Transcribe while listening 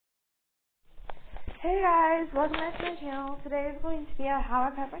Hey guys, welcome back to my channel. Today is going to be a how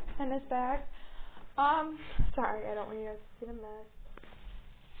I pack my tennis bag. Sorry, I don't want you guys to see the mess.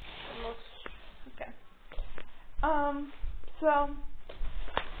 Okay. So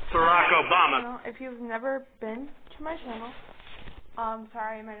Barack Obama. if you've never been to my channel,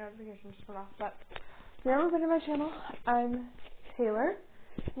 sorry, my notification just went off, but if you've never been to my channel, I'm Taylor,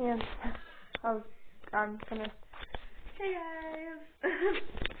 and I'm gonna, hey guys!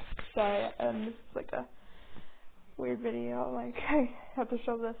 Sorry, this is like a weird video, like, I have to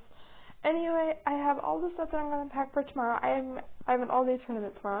show this. Anyway, I have all the stuff that I'm going to pack for tomorrow. I have an all-day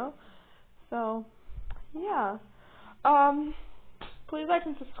tournament tomorrow, so, yeah. Please like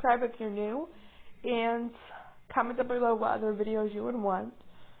and subscribe if you're new, and comment down below what other videos you would want.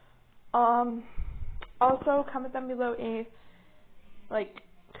 Also, comment down below a,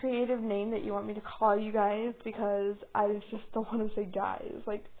 creative name that you want me to call you guys, because I just don't want to say guys,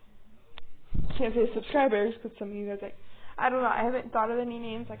 can't say subscribers, because some of you guys, I don't know, I haven't thought of any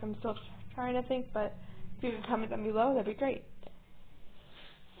names, I'm still trying to think, but if you can comment down below, that'd be great.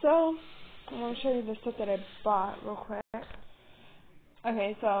 So, I'm going to show you the stuff that I bought real quick.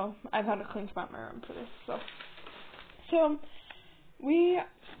 Okay, so, I've had a clean spot in my room for this, so, we, me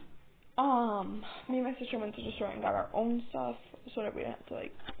and my sister went to the store and got our own stuff, so that we didn't have to,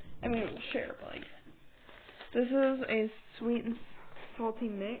 we'll share, but, this is a sweet and salty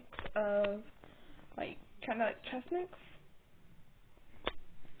mix of, kind of like chest mix.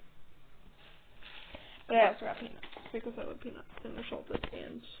 But I also got peanuts, because I love peanuts, and they're salted,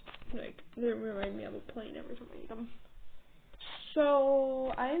 and, they remind me of a plane every time I eat them.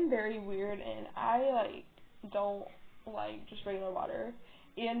 So, I am very weird, and I, don't like just regular water,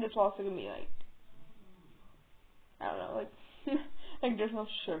 and it's also gonna be, I don't know, there's no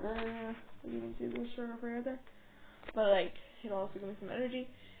sugar, you can see the sugar right there, but, it'll also give me some energy.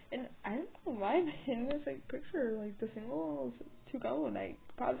 And I don't know why I'm in this picture, the single to go, and I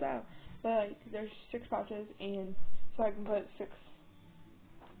paused out. But there's 6 pouches, and so I can put 6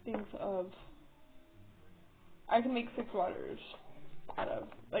 things of, I can make 6 waters out of,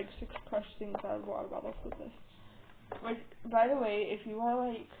 6 crushed things out of water bottles with this. Which, by the way, if you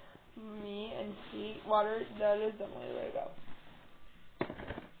want me and sweet water, that is definitely the way to go.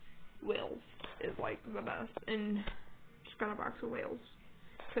 Whales is the best, and just got a box of Whales.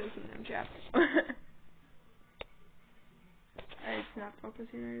 Because of them chaps. It's not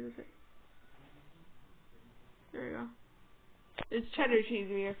focusing right, is it? There you go. It's cheddar cheese,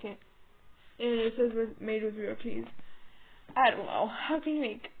 real cheese. And it says it's made with real cheese. I don't know. How can you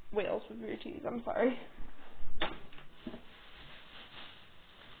make Whales with real cheese? I'm sorry.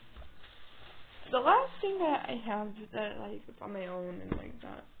 The last thing that I have that is on my own and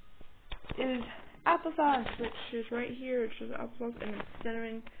that is applesauce, which is right here. It's just applesauce and it's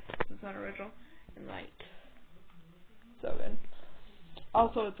cinnamon. It's not original. And so good.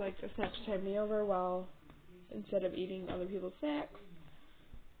 Also, it's a snack to tide me over while, instead of eating other people's snacks,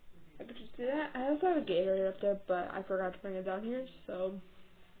 I could just do that. I also have a Gatorade up there, but I forgot to bring it down here, so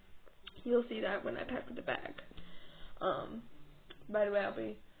you'll see that when I pack the bag. By the way, I'll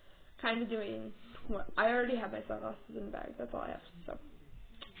be kind of doing what I already have my sunglasses in the bag. That's all I have. So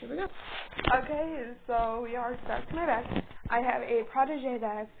here we go. Okay, so we are back to my bag. I have a Protege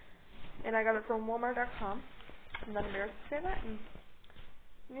bag, and I got it from Walmart.com. I'm not embarrassed to say that, and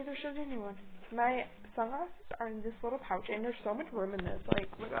neither should anyone. My sunglasses are in this little pouch, and there's so much room in this.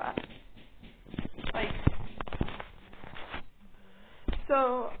 Look at that.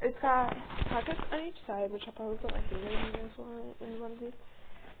 So it's got pockets on each side, which I'll probably put my finger in. You guys want any one of these?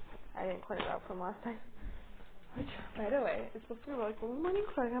 I didn't clean it out from last time. Which, by the way, it's supposed to be good morning,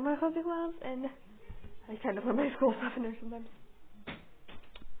 so I got my fuzzy gloves, and I kind of put my school stuff in there sometimes.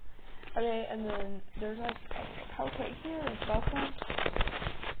 Okay, and then there's a pouch right here, and it's also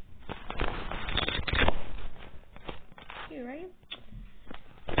here, right?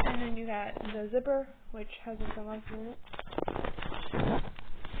 And then you got the zipper, which has a sunglasses in it.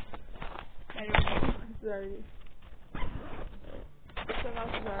 It's already, the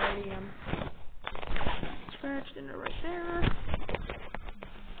sunglasses are already scratched in it right there.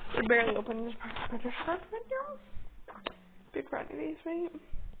 They're barely open. There's pressure scarf right now. Big frowny face, right?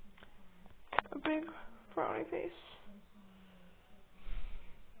 A big frowny face.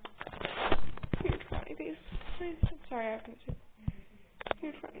 Huge frowny face. Sorry, I can't see.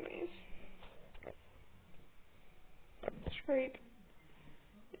 Huge frowny face. Scrape.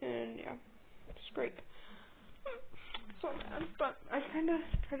 And yeah, scrape. So bad, but I kind of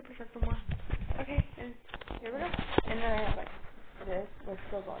try to protect them more. Okay, and here we go. And then I have this, which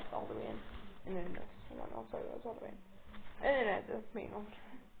goes all the way in. And then this one also goes all the way in. And then I have the main one.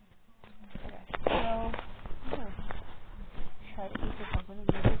 Okay, so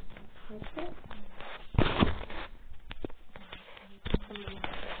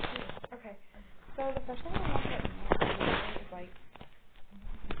Okay. So the first one I want to get is like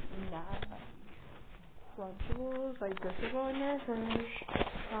not Crunchables. Like this will go in there first.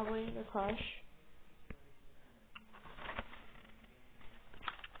 Probably the Crush.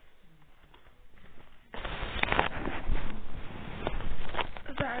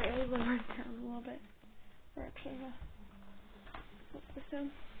 Sorry, I lowered it down a little bit. Or actually, put this down.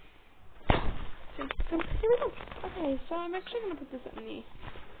 So here we go. Okay, so I'm actually gonna put this in the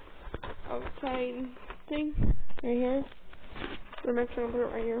outside thing right here. I'm actually gonna put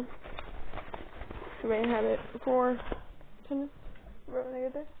it right here. So I have it for 10 minutes. Right when I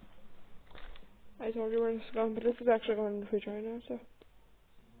get there. I told you where this is going, but this is actually going in the fridge right now, so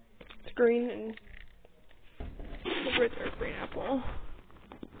it's green and the red or green apple.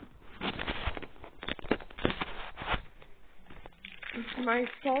 My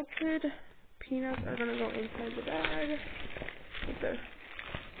salted peanuts are gonna go inside the bag.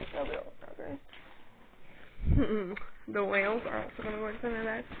 They'll be all okay. The whales are also gonna go inside my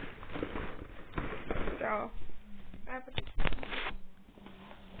bag. So I have to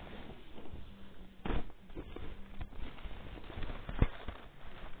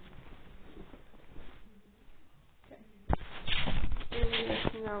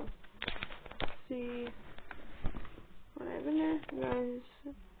now see what I have in there. Guys,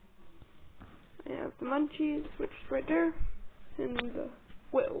 I have the munchies, which is right there, and the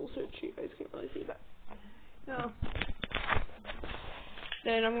whales, which you guys can't really see that. No.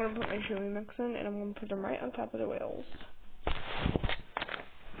 Then I'm gonna put my chili mix in, and I'm gonna put them right on top of the whales.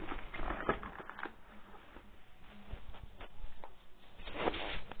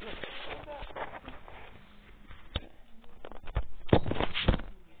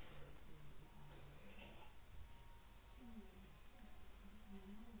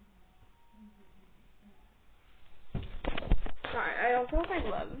 Alright, I also have my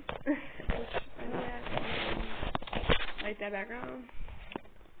gloves. I know that. Like that background.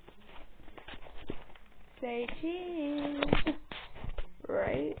 Say cheese.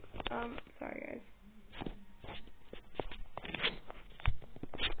 Right? Sorry guys.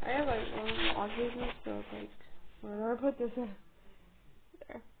 I have like one log business, so it's like, where do I put this in?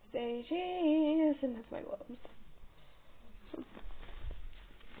 There. Say cheese, and that's my gloves. So,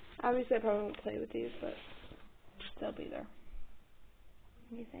 obviously I probably won't play with these, but they'll be there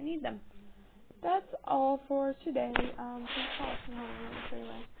in case I need them. That's all for today. Thanks for watching. I'm going to show you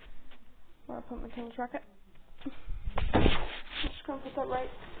where I put my tennis racket. I'm just going to put that right,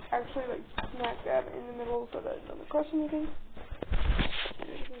 actually, like, smack dab in the middle so that it doesn't crush anything. And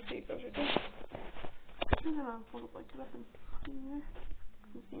you can see it goes right there. And then I'll fold it like it up and put it in there.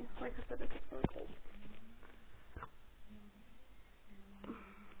 You see, like I said, it gets really cold.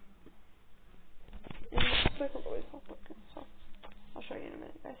 And it's like a really soft looking, so I'll show you in a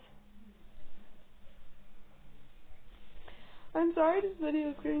minute, guys. I'm sorry this video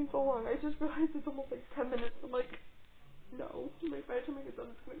is getting so long. I just realized it's almost like 10 minutes. I'm like, no. Like, by the time I get done,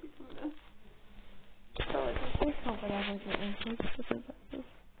 it's going to be 10 minutes. So, I just comfort everything.